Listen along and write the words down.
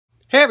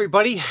Hey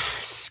everybody,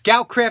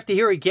 Scoutcrafter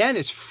here again.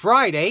 It's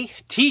Friday,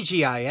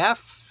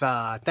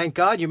 TGIF. Thank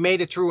God you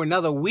made it through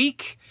another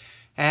week.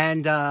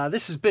 And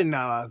this has been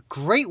a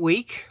great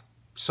week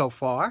so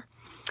far.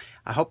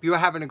 I hope you're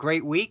having a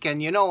great week.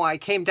 And you know, I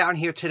came down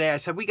here today, I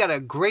said, we got a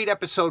great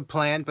episode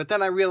planned. But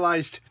then I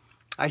realized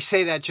I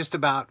say that just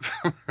about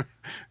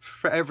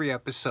for every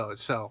episode.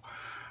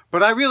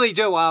 But I really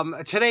do.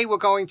 Today we're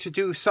going to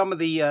do some of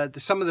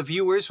the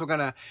viewers. We're going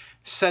to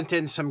send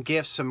in some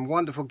gifts, some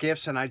wonderful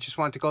gifts, and I just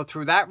want to go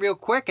through that real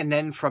quick, and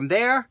then from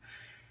there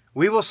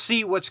we will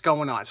see what's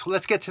going on. So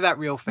let's get to that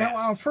real fast.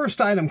 Now, our first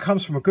item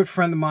comes from a good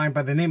friend of mine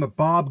by the name of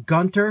Bob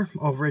Gunter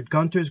over at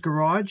Gunter's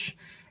Garage.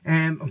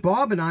 And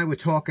Bob and I were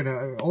talking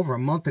over a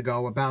month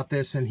ago about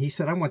this, and he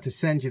said, I want to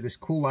send you this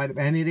cool item.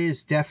 And it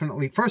is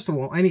definitely, first of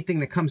all, anything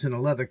that comes in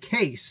a leather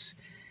case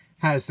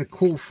has the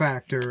cool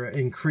factor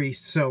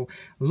increased. So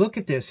look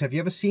at this. Have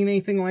you ever seen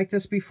anything like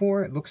this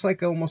before? It looks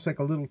like almost like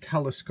a little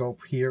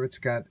telescope here. It's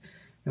got,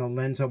 you know,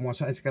 lens on one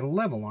side. It's got a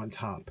level on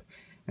top.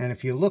 And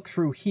if you look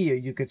through here,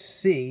 you could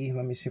see,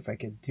 let me see if I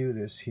could do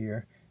this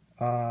here.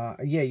 Yeah,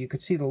 you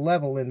could see the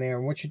level in there.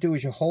 And what you do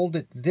is you hold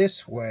it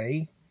this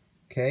way,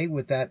 okay,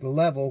 with that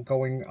level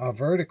going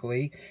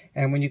vertically.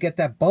 And when you get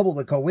that bubble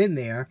to go in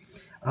there,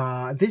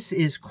 this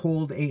is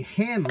called a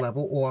hand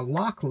level or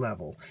lock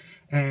level.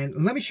 And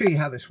let me show you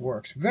how this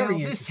works. Now,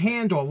 this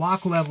hand or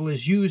lock level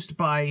is used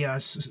by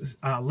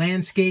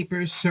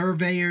landscapers,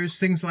 surveyors,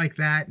 things like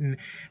that. And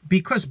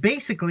because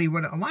basically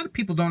what a lot of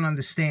people don't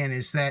understand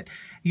is that,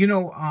 you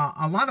know,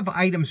 a lot of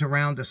items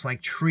around us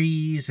like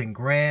trees and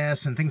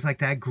grass and things like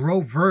that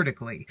grow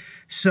vertically.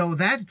 So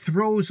that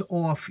throws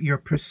off your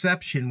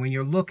perception when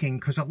you're looking,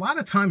 because a lot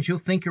of times you'll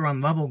think you're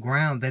on level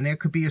ground and there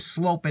could be a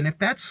slope. And if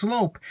that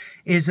slope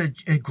is a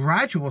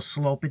gradual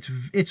slope,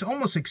 it's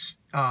almost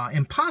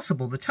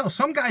impossible to tell.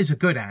 Some guys are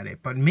good at it,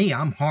 but me,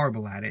 I'm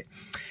horrible at it.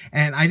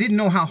 And I didn't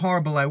know how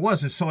horrible I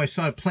was, and so I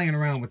started playing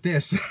around with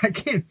this.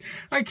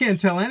 I can't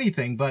tell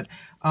anything, but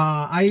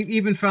I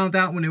even found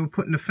out when they were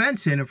putting the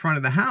fence in front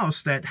of the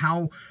house that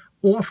how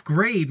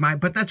off-grade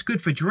but that's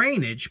good for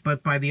drainage,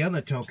 but by the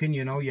other token,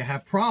 you know, you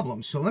have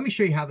problems. So let me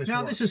show you how this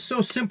works. Now, this is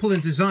so simple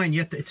in design,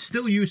 yet it's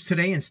still used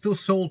today and still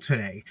sold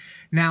today.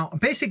 Now,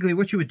 basically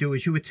what you would do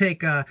is you would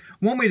take,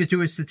 one way to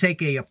do is to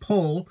take a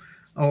pole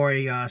or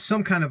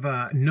some kind of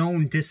a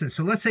known distance.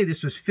 So let's say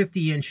this was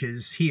 50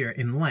 inches here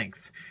in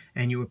length,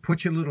 and you would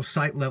put your little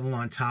sight level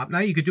on top. Now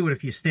you could do it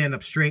if you stand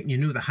up straight and you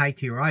knew the height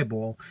to your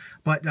eyeball,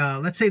 but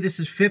let's say this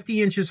is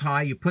 50 inches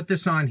high. You put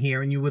this on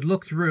here and you would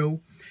look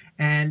through,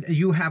 and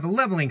you have a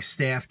leveling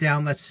staff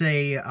down, let's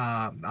say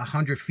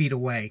 100 feet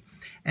away,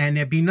 and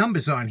there'd be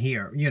numbers on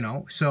here, you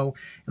know. So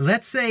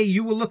let's say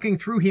you were looking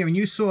through here and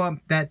you saw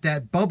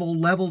that bubble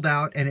leveled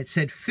out and it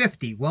said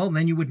 50. Well,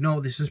 then you would know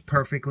this is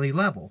perfectly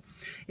level.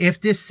 If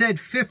this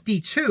said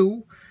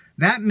 52,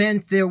 that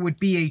meant there would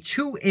be a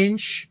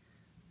 2-inch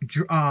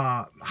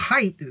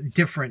height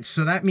difference.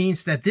 So that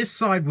means that this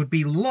side would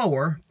be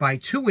lower by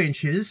 2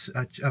 inches,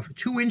 a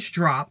 2-inch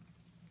drop.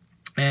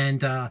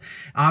 And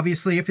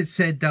obviously if it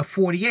said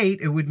 48,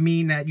 it would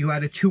mean that you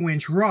had a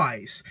 2-inch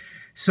rise.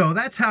 So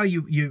that's how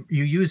you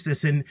use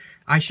this. And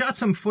I shot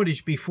some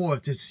footage before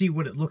to see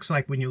what it looks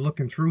like when you're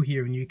looking through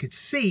here, and you could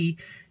see,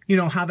 you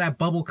know, how that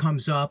bubble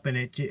comes up, and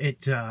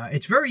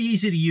it's very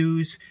easy to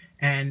use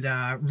and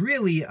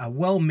really a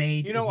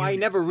well-made. You know, I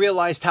never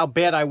realized how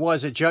bad I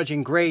was at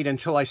judging grade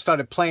until I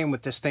started playing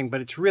with this thing,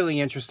 but it's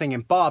really interesting.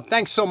 And Bob,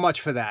 thanks so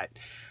much for that.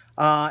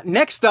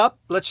 Next up,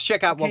 let's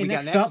check out what we got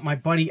next. Next up, my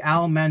buddy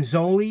Al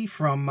Manzoli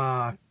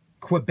from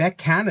Quebec,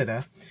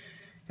 Canada.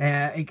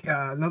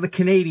 Another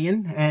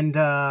Canadian, and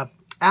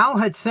Al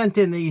had sent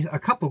in a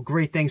couple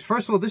great things.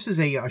 First of all, this is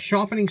a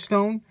sharpening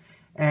stone,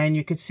 and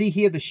you can see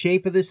here the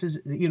shape of this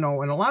is, you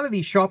know, and a lot of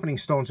these sharpening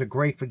stones are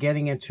great for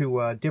getting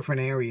into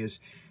different areas.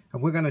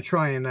 And we're going to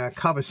try and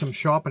cover some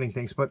sharpening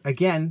things. But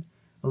again,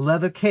 a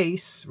leather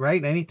case,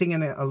 right? Anything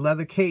in a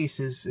leather case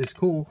is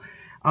cool.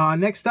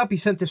 Next up, he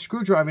sent the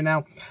screwdriver.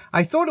 Now,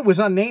 I thought it was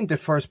unnamed at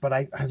first, but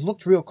I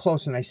looked real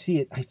close and I see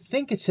it. I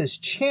think it says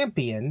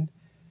Champion.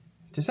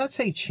 Does that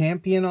say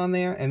Champion on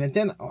there? And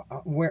then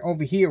where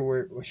over here,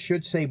 where it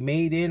should say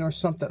Made In or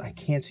something, I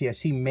can't see. I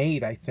see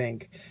Made, I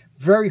think.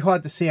 Very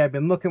hard to see. I've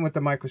been looking with the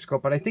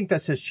microscope, but I think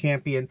that says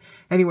Champion.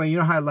 Anyway, you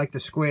know how I like the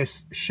square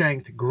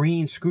shanked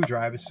green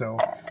screwdriver, so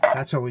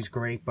that's always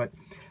great. But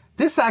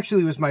this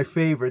actually was my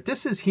favorite.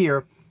 This is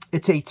here.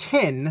 It's a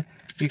tin.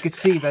 You could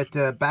see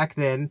that back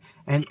then,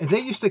 and they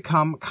used to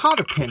come,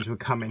 cotter pins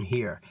would come in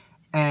here.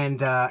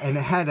 And it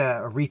had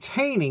a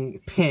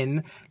retaining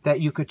pin that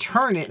you could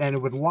turn it and it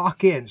would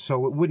lock in,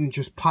 so it wouldn't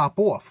just pop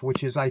off,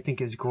 which is, I think,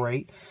 is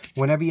great.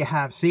 Whenever you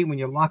have, see, when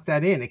you lock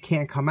that in, it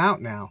can't come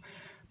out now.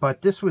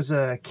 But this was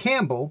a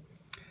Campbell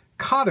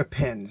cotter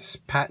pins,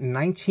 patent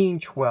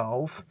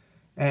 1912,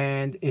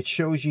 and it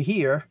shows you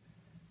here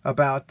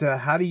about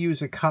how to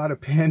use a cotter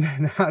pin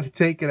and how to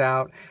take it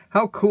out.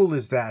 How cool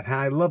is that?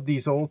 I love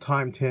these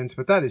old-time tins,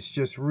 but that is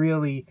just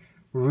really,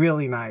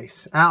 Really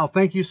nice. Al,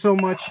 thank you so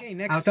much. Okay,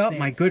 next up,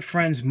 my good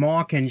friends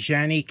Mark and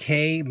Jenny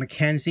K.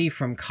 McKenzie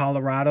from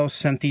Colorado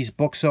sent these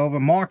books over.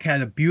 Mark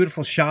had a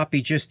beautiful shop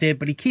he just did,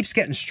 but he keeps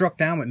getting struck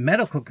down with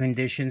medical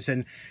conditions.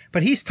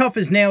 But he's tough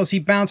as nails. He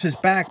bounces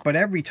back, but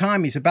every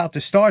time he's about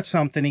to start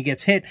something, he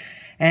gets hit.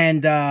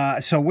 And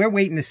so we're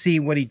waiting to see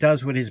what he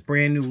does with his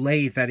brand new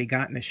lathe that he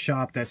got in his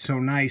shop. That's so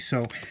nice.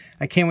 So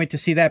I can't wait to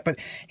see that. But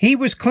he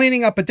was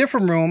cleaning up a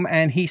different room,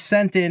 and he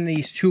sent in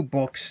these 2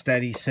 books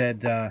that he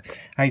said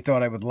I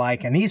thought I would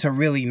like. And these are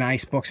really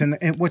nice books. And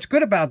what's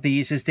good about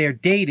these is they're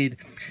dated.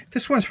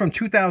 This one's from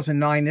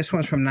 2009. This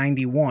one's from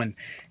 91.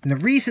 And the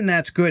reason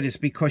that's good is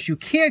because you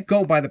can't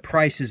go by the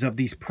prices of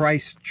these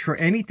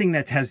anything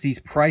that has these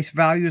price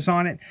values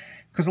on it,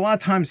 because a lot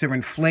of times they're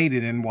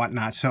inflated and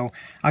whatnot. So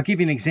I'll give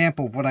you an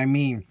example of what I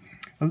mean.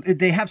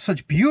 They have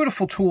such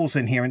beautiful tools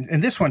in here.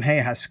 And this one, hey,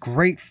 has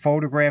great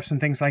photographs and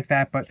things like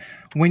that. But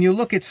when you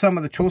look at some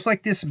of the tools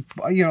like this,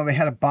 you know, they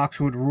had a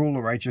boxwood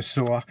ruler I just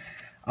saw.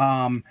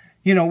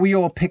 You know, we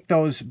all pick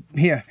those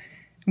here.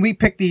 We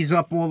pick these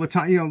up all the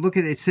time. You know, look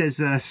at it. It says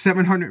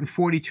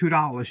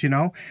 $742, you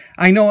know.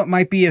 I know it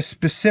might be a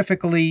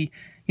specifically,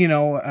 you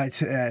know,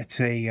 it's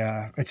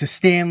a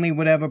Stanley,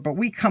 whatever, but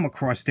we come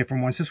across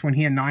different ones. This one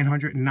here,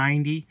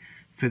 $990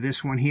 for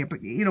this one here.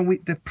 But, you know,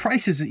 the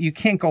prices, you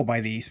can't go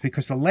by these,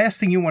 because the last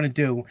thing you want to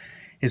do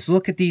is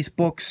look at these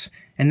books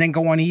and then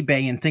go on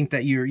eBay and think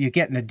that you're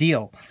getting a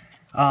deal.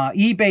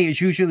 eBay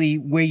is usually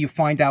where you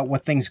find out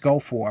what things go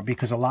for,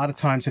 because a lot of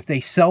times if they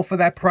sell for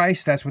that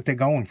price, that's what they're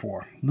going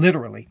for,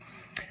 literally.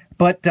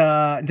 But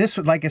this,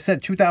 like I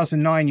said,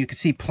 2009, you could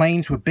see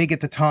planes were big at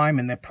the time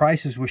and their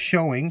prices were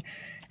showing.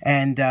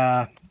 And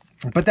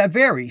but that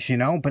varies, you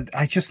know. But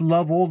I just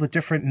love all the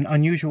different and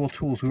unusual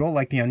tools. We all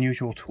like the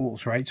unusual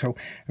tools, right? So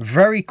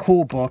very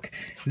cool book.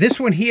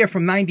 This one here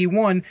from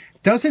 91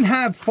 doesn't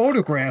have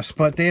photographs,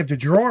 but they have the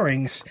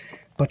drawings.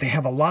 But they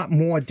have a lot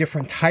more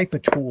different type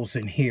of tools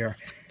in here,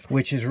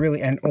 which is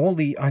really, and all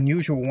the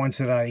unusual ones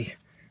that I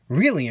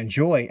really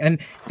enjoy.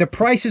 And the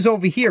prices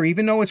over here,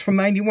 even though it's from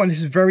 91, this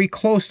is very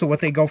close to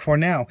what they go for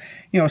now.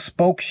 You know,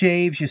 spoke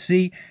shaves, you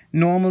see,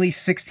 normally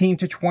 $16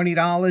 to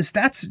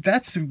 $20.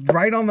 That's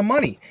right on the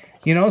money.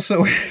 You know,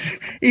 so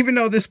even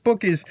though this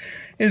book is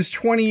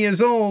 20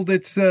 years old,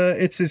 it's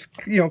as,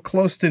 you know,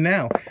 close to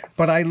now.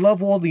 But I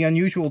love all the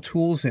unusual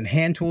tools and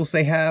hand tools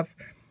they have.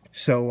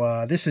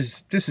 So this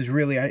is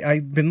really,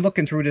 I've been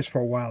looking through this for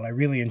a while. I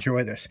really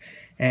enjoy this.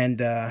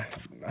 And I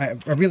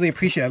really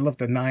appreciate it. I love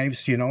the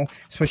knives, you know,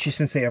 especially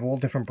since they have all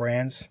different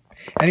brands.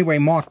 Anyway,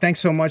 Mark, thanks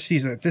so much.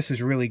 This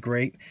is really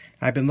great.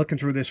 I've been looking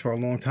through this for a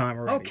long time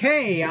already.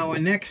 Okay, our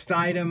next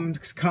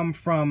items come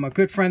from a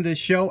good friend of the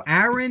show,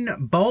 Aaron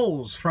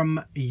Bowles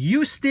from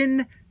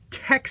Houston,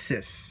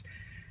 Texas.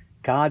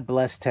 God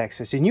bless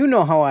Texas. And you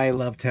know how I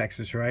love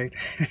Texas, right?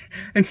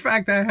 In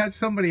fact, I had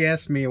somebody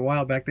ask me a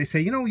while back. They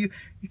say, you know, you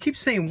keep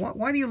saying,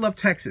 why do you love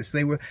Texas?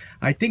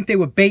 I think they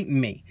were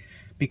baiting me,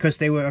 because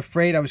they were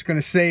afraid I was going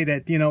to say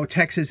that, you know,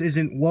 Texas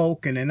isn't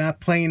woke and they're not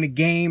playing the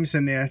games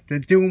and they're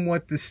doing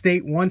what the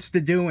state wants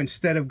to do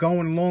instead of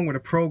going along with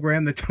a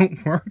program that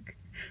don't work.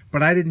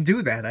 But I didn't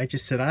do that. I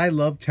just said I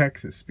love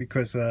Texas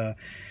because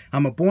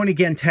I'm a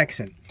born-again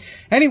Texan.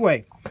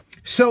 Anyway,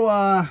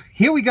 so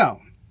here we go.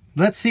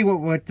 Let's see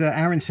what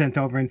Aaron sent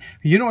over. And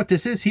you know what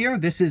this is here?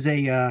 This is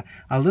a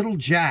little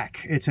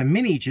jack. It's a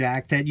mini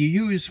jack that you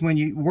use when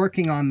you're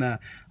working on the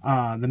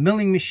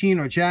milling machine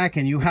or jack,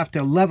 and you have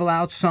to level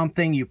out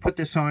something. You put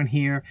this on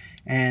here,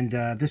 and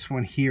this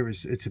one here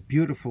it's a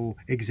beautiful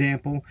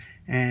example,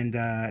 and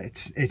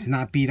it's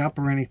not beat up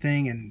or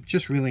anything, and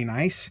just really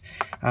nice.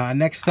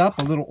 Next up,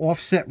 a little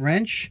offset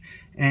wrench,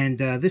 and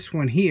this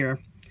one here.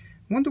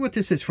 I wonder what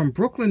this is, from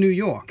Brooklyn, New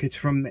York. It's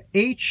from the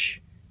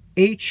H.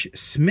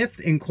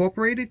 Smith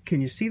Incorporated. Can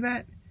you see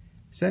that?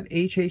 Is that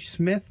H.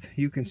 Smith?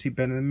 You can see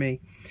better than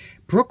me.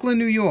 Brooklyn,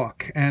 New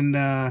York. And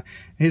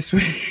it's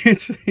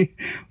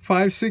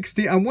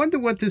 560. I wonder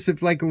what this,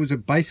 if like it was a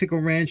bicycle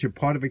wrench or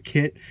part of a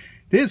kit.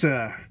 There's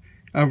a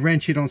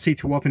wrench you don't see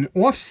too often.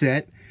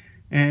 Offset.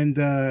 And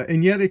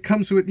yet it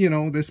comes with, you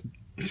know, this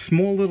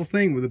small little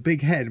thing with a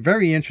big head.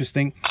 Very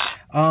interesting.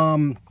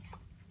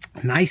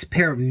 Nice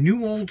pair of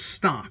new old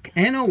stock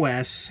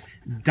NOS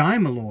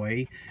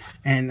Dymalloy,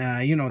 and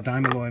you know,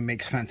 Dymalloy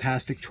makes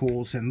fantastic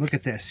tools. And look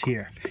at this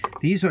here.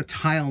 These are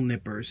tile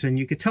nippers, and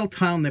you can tell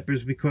tile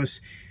nippers because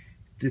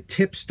the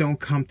tips don't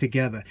come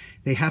together.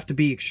 They have to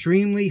be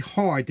extremely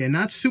hard. They're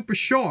not super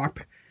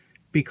sharp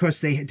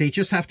because they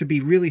just have to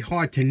be really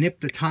hard to nip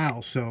the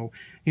tile. So,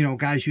 you know,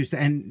 guys use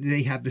and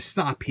they have the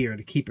stop here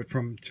to keep it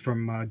from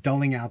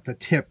dulling out the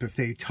tip if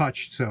they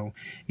touched. So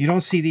you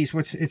don't see these.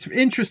 It's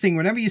interesting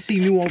whenever you see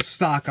new old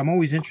stock. I'm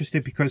always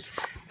interested because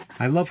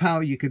I love how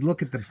you could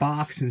look at the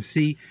box and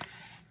see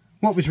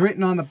what was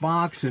written on the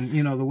box and,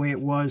 you know, the way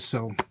it was.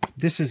 So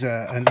this is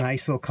a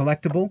nice little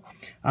collectible.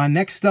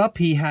 Next up,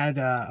 he had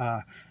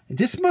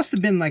this must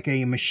have been like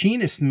a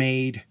machinist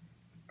made.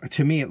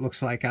 To me, it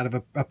looks like out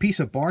of a piece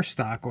of bar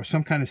stock or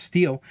some kind of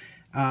steel.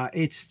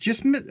 It's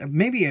just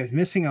maybe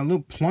missing a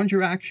little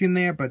plunger action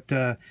there, but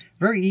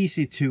very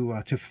easy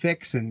to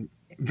fix. And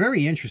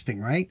very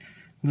interesting, right?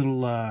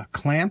 Little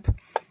clamp.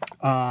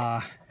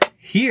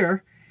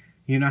 Here,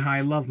 you know how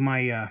I love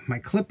my my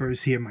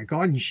clippers here, my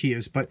garden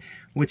shears. But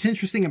what's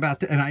interesting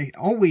about and I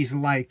always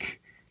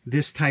like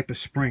this type of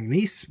spring.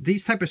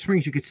 These type of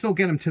springs, you could still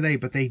get them today,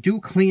 but they do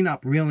clean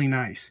up really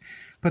nice.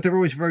 But they're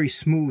always very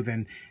smooth.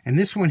 And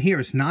this one here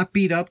is not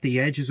beat up. The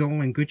edge is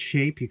all in good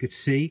shape, you could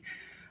see.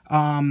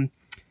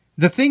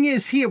 The thing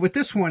is here with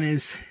this one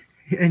is,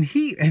 and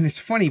it's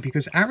funny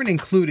because Aaron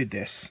included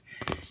this.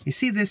 You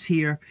see this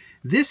here?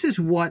 This is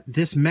what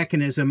this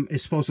mechanism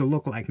is supposed to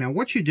look like. Now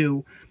what you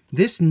do,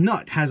 this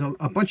nut has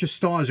a bunch of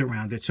stars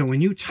around it. So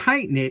when you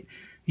tighten it,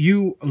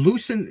 you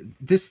loosen,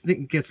 this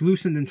thing gets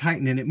loosened and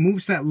tightened, and it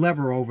moves that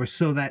lever over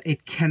so that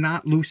it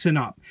cannot loosen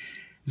up.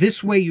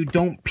 This way you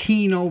don't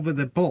peen over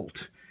the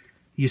bolt.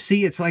 You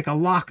see, it's like a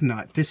lock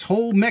nut. This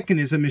whole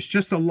mechanism is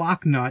just a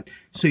lock nut,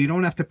 so you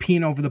don't have to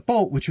peen over the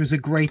bolt, which was a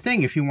great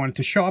thing if you wanted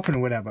to sharpen or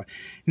whatever.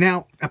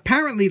 Now,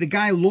 apparently the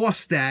guy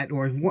lost that,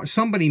 or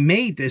somebody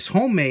made this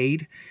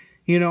homemade.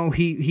 You know,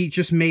 he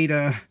just made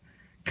a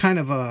kind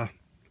of a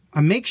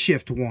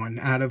makeshift one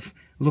out of,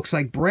 looks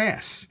like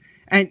brass.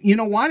 And you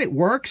know what? It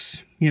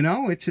works. You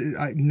know, it's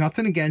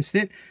nothing against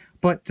it.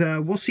 But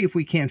we'll see if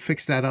we can't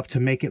fix that up to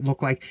make it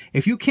look like,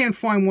 if you can't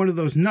find one of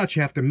those nuts,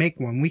 you have to make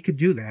one. We could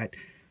do that.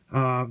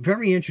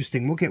 Very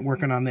interesting. We'll get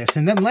working on this.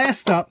 And then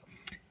last up,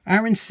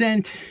 Aaron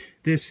sent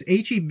this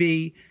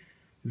H-E-B,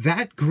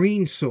 that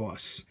green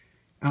sauce.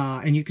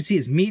 And you can see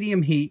it's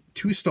medium heat,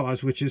 2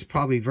 stars, which is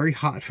probably very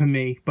hot for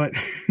me. But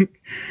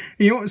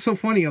you know what's so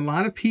funny? A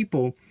lot of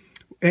people,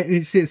 and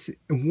it says,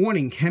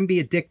 warning, can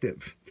be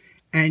addictive.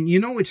 And you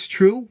know it's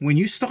true. When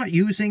you start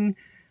using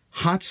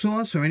hot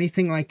sauce or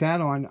anything like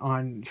that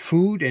on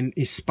food and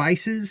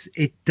spices,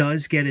 it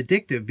does get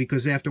addictive,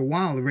 because after a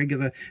while the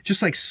regular,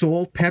 just like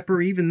salt,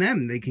 pepper, even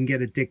them, they can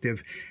get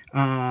addictive.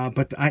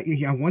 But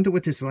I wonder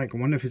what this is like. I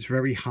wonder if it's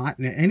very hot.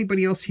 And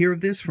anybody else hear of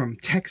this from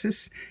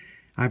Texas?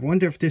 I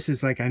wonder if this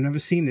is like, I've never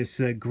seen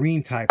this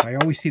green type. I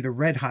always see the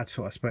red hot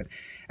sauce. But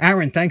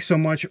Aaron, thanks so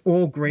much.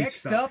 All great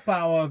stuff. Next up,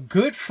 our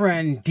good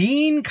friend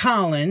Dean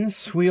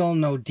Collins. We all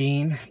know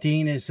Dean.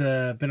 Dean has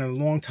been a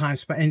long time.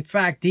 In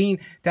fact, Dean,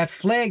 that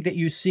flag that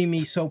you see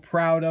me so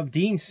proud of,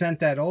 Dean sent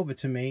that over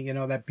to me. You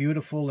know, that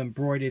beautiful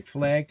embroidered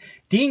flag.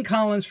 Dean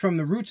Collins from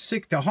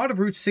the Heart of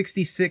Route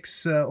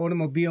 66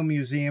 Automobile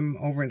Museum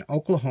over in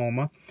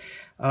Oklahoma.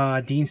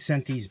 Dean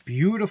sent these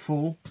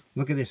beautiful,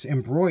 look at this,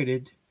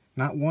 embroidered,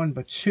 not 1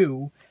 but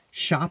 2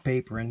 shop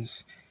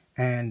aprons.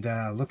 And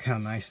look how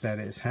nice that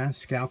is, huh?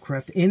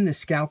 Scoutcraft, in the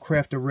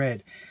Scoutcrafter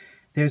red.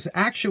 There's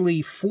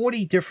actually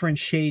 40 different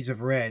shades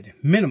of red,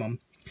 minimum.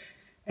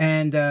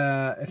 And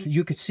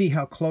you could see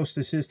how close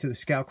this is to the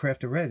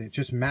Scoutcrafter red. It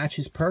just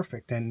matches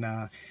perfect. And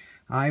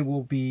I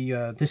will be,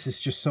 this is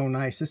just so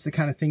nice. This is the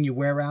kind of thing you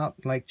wear out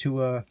like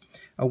to a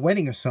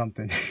wedding or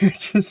something.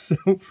 It's just so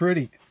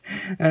pretty.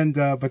 And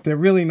but they're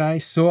really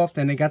nice, soft,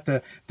 and they got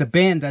the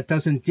band that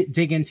doesn't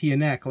dig into your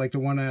neck like the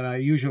one that I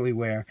usually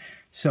wear.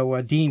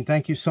 So Dean,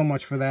 thank you so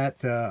much for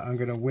that. I'm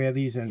going to wear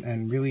these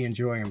and really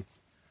enjoy them.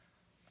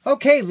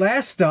 Okay,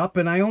 last up,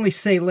 and I only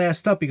say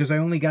last up because I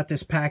only got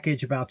this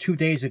package about 2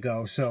 days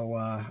ago. So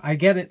I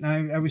get it.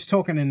 I was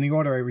talking in the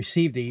order I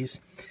received these.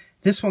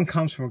 This one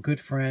comes from a good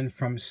friend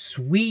from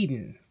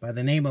Sweden by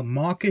the name of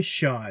Marcus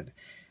Schad.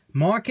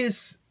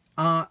 Marcus,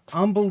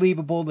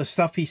 unbelievable, the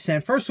stuff he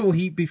sent. First of all,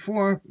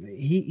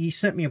 he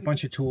sent me a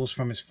bunch of tools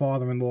from his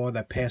father-in-law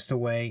that passed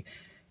away,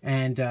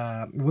 and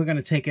we're going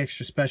to take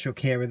extra special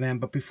care of them.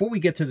 But before we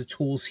get to the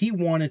tools, he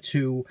wanted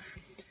to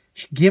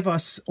give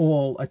us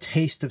all a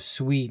taste of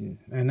Sweden,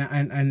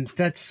 and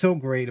that's so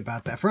great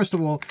about that. First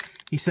of all,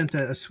 he sent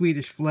a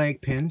Swedish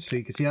flag pin, so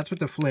you can see that's what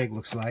the flag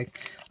looks like.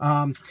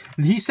 And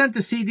he sent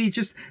the CD.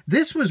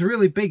 This was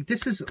really big.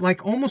 This is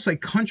like almost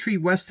like country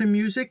western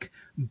music,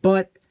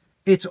 but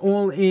it's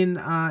all in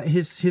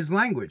his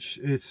language.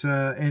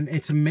 And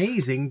it's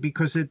amazing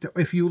because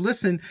if you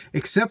listen,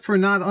 except for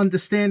not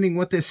understanding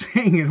what they're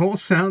saying, it all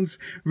sounds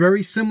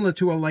very similar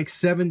to a like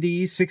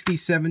 70s, 60s,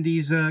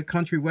 70s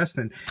country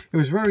western. It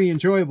was very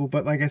enjoyable,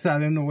 but like I said, I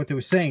don't know what they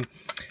were saying.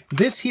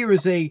 This here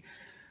is a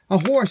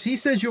horse. He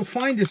says you'll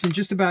find this in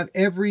just about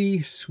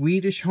every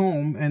Swedish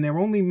home, and they're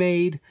only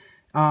made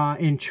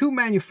in 2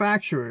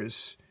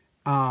 manufacturers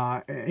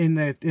in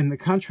the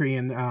country,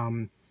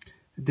 and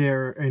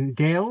they're in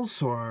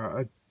Dales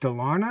or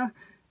Dalarna,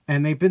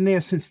 and they've been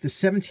there since the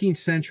 17th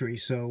century.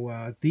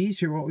 So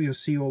these you'll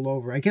see all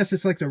over. I guess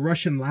it's like the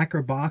Russian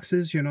lacquer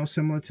boxes, you know,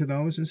 similar to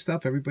those and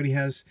stuff. Everybody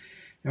has,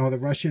 you know, the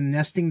Russian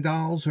nesting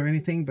dolls or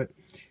anything, but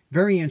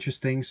very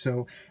interesting.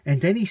 So,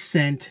 and then he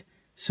sent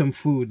some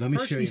food. Let me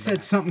show you. First, he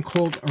said something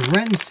called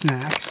Ren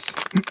Snacks.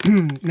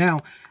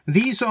 Now,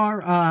 these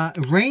are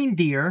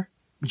reindeer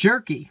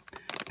jerky,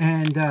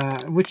 and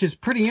which is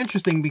pretty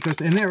interesting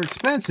because, and they're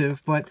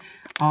expensive, but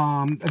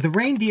the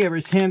reindeer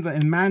is handled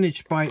and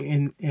managed by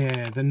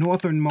the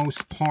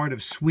northernmost part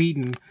of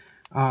Sweden,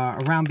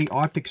 around the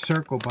Arctic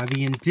Circle, by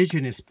the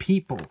indigenous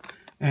people,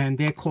 and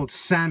they're called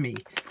Sami,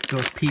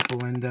 those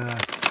people. And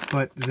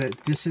but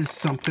this is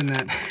something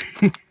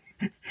that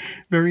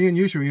Very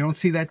unusual. You don't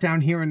see that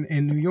down here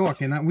in New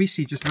York, and we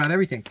see just about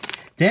everything.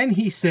 Then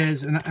he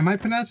says, and am I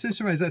pronouncing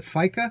this right? Is that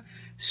fika?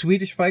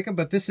 Swedish fika?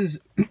 But this is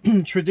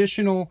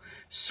traditional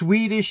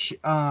Swedish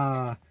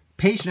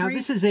pastry. Now,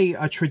 this is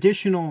a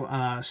traditional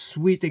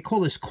sweet. They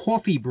call this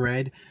coffee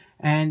bread,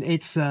 and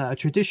it's a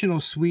traditional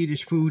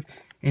Swedish food.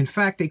 In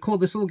fact, they call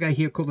this little guy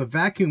here called a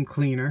vacuum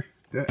cleaner.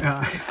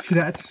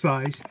 That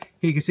size.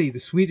 You can see the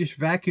Swedish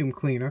vacuum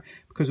cleaner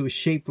because it was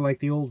shaped like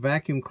the old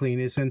vacuum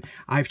cleaners. And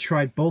I've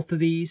tried both of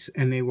these,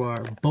 and they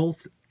were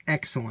both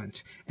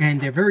excellent.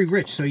 And they're very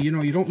rich, so you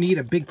know you don't need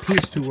a big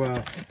piece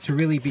to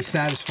really be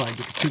satisfied.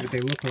 You can see what they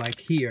look like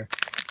here.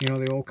 You know,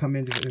 they all come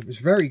into it. Was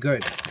very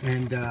good.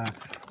 And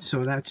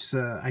so that's,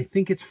 I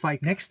think it's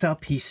fike. Next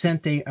up, he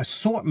sent a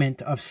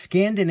assortment of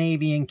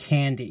Scandinavian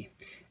candy.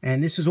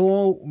 And this is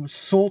all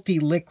salty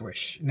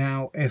licorice.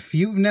 Now, if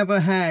you've never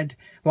had,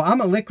 well,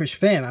 I'm a licorice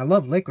fan. I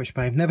love licorice,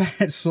 but I've never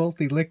had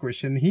salty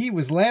licorice. And he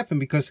was laughing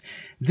because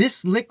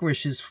this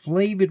licorice is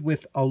flavored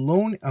with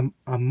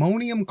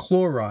ammonium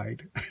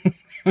chloride.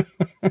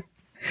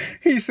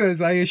 He says,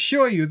 I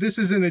assure you, this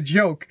isn't a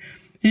joke.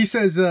 He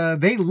says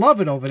they love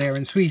it over there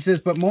in Sweden. He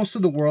says, but most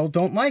of the world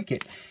don't like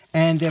it.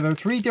 And there are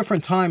 3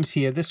 different times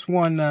here. This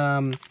one,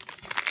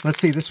 let's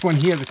see, this one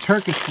here, the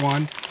Turkish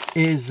one,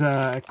 is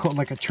called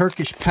like a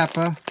Turkish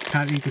pepper.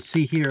 Kind of, you can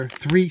see here,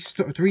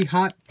 3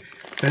 hot.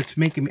 That's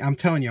making me, I'm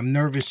telling you, I'm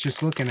nervous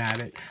just looking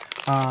at it.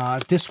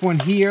 This one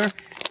here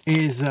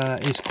is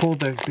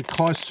called the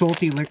Cause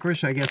Salty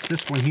Licorice. I guess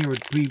this one here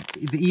would be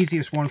the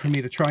easiest one for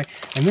me to try.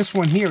 And this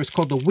one here is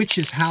called the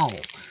Witch's Howl.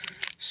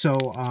 So,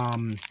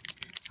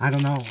 I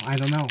don't know. I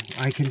don't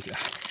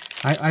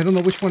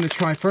know which one to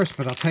try first,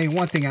 but I'll tell you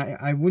one thing.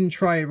 I wouldn't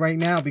try it right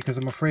now because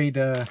I'm afraid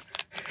I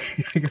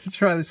got to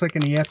try this like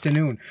in the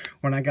afternoon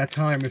when I got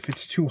time if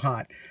it's too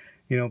hot.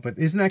 You know, but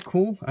isn't that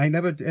cool?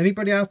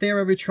 Anybody out there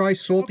ever try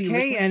salty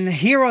licorice? And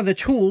here are the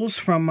tools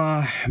from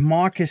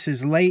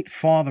Marcus's late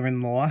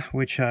father-in-law,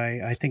 which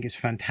I think is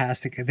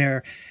fantastic.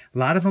 A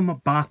lot of them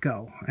are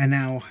Baco. And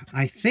now,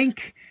 I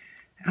think,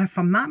 if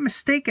I'm not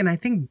mistaken, I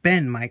think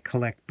Ben might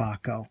collect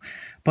Baco.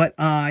 But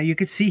you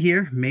can see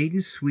here, made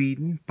in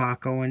Sweden,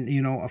 Baco, and,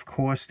 you know, of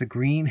course, the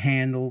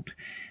green-handled.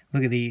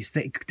 Look at these.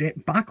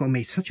 Baco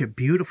made such a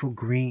beautiful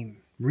green.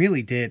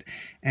 Really did.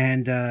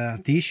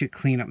 And these should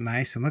clean up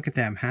nice. And look at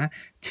them, huh?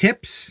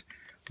 Tips.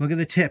 Look at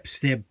the tips.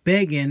 They're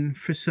begging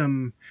for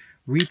some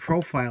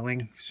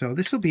reprofiling. So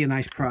this will be a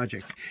nice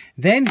project.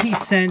 Then he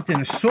sent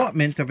an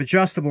assortment of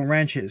adjustable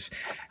wrenches.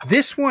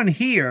 This one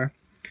here,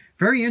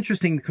 very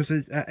interesting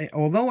because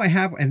although I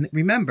have, and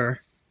remember,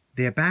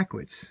 they're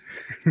backwards.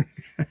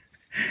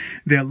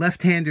 They're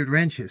left-handed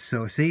wrenches.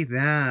 So see,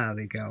 there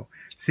they go.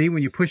 See,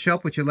 when you push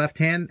up with your left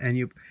hand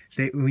and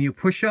when you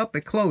push up,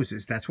 it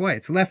closes. That's why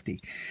it's lefty.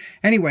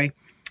 Anyway,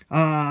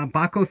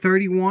 Baco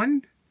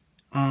 31.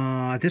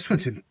 This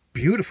one's in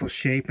beautiful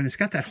shape, and it's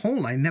got that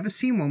hole. I've never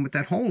seen one with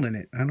that hole in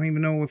it. I don't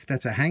even know if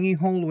that's a hanging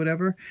hole or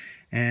whatever.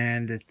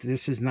 And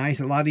this is nice.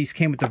 A lot of these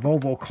came with the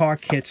Volvo car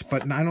kits,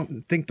 but I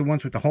don't think the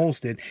ones with the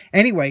holes did.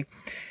 Anyway,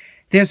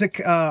 there's a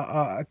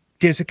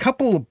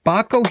couple of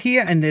Baco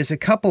here, and there's a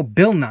couple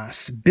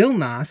Bilnas.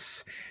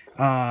 Bilnas,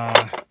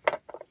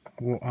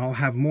 well, I'll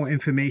have more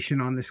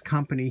information on this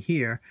company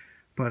here,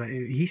 but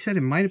he said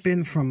it might have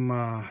been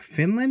from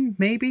Finland,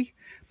 maybe.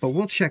 But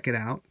we'll check it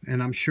out,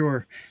 and I'm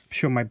sure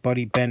my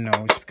buddy Ben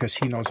knows because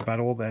he knows about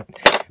all that.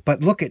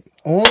 But look at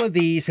all of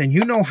these, and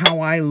you know how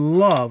I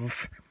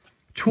love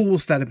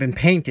tools that have been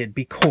painted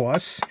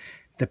because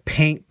the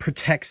paint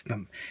protects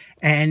them,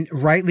 and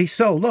rightly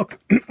so.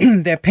 Look,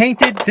 they're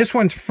painted. This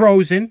one's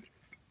frozen,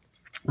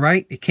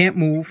 right? It can't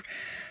move.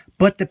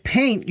 But the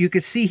paint, you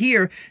can see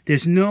here,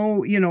 there's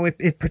no, you know,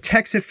 it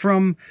protects it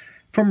from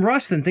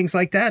rust and things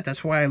like that.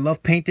 That's why I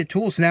love painted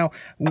tools. Now,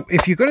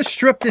 if you're going to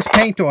strip this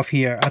paint off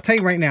here, I'll tell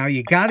you right now,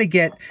 you got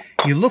to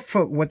you look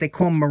for what they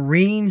call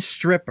marine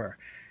stripper,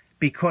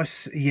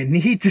 because you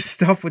need the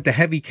stuff with the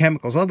heavy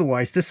chemicals.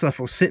 Otherwise, this stuff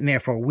will sit in there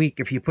for a week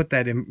if you put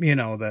that in, you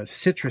know, the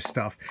citrus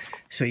stuff.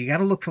 So you got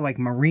to look for like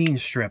marine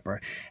stripper.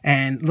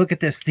 And look at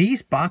this.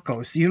 These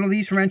Bacos, you know,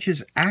 these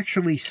wrenches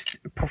actually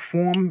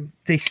perform.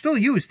 They still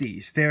use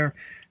these.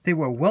 They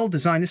were well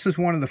designed. This is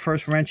one of the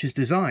first wrenches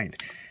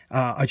designed.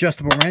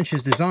 Adjustable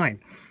wrenches designed.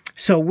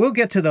 So we'll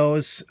get to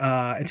those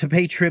to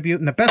pay tribute.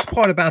 And the best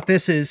part about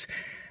this is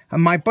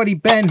my buddy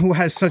Ben, who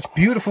has such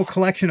beautiful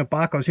collection of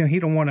Bacos, you know, he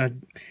don't want to,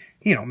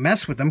 you know,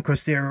 mess with them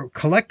because they're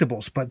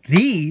collectibles. But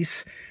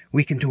these,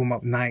 we can do them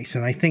up nice.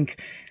 And I think,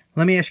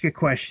 let me ask you a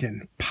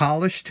question.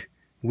 Polished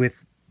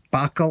with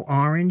Baco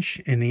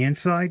orange in the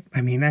inside?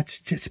 I mean, that's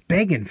just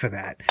begging for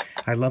that.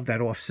 I love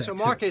that offset. So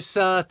Marcus,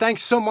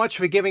 thanks so much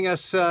for giving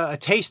us a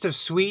taste of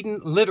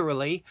Sweden,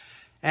 literally.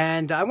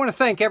 And I want to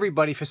thank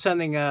everybody for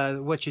sending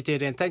what you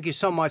did in. Thank you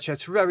so much.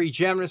 That's very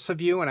generous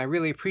of you, and I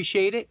really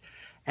appreciate it.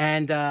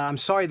 And I'm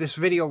sorry this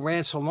video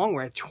ran so long.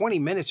 We're at 20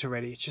 minutes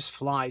already. It just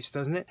flies,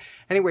 doesn't it?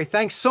 Anyway,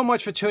 thanks so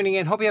much for tuning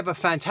in. Hope you have a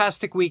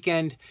fantastic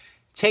weekend.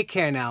 Take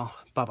care now.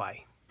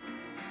 Bye-bye.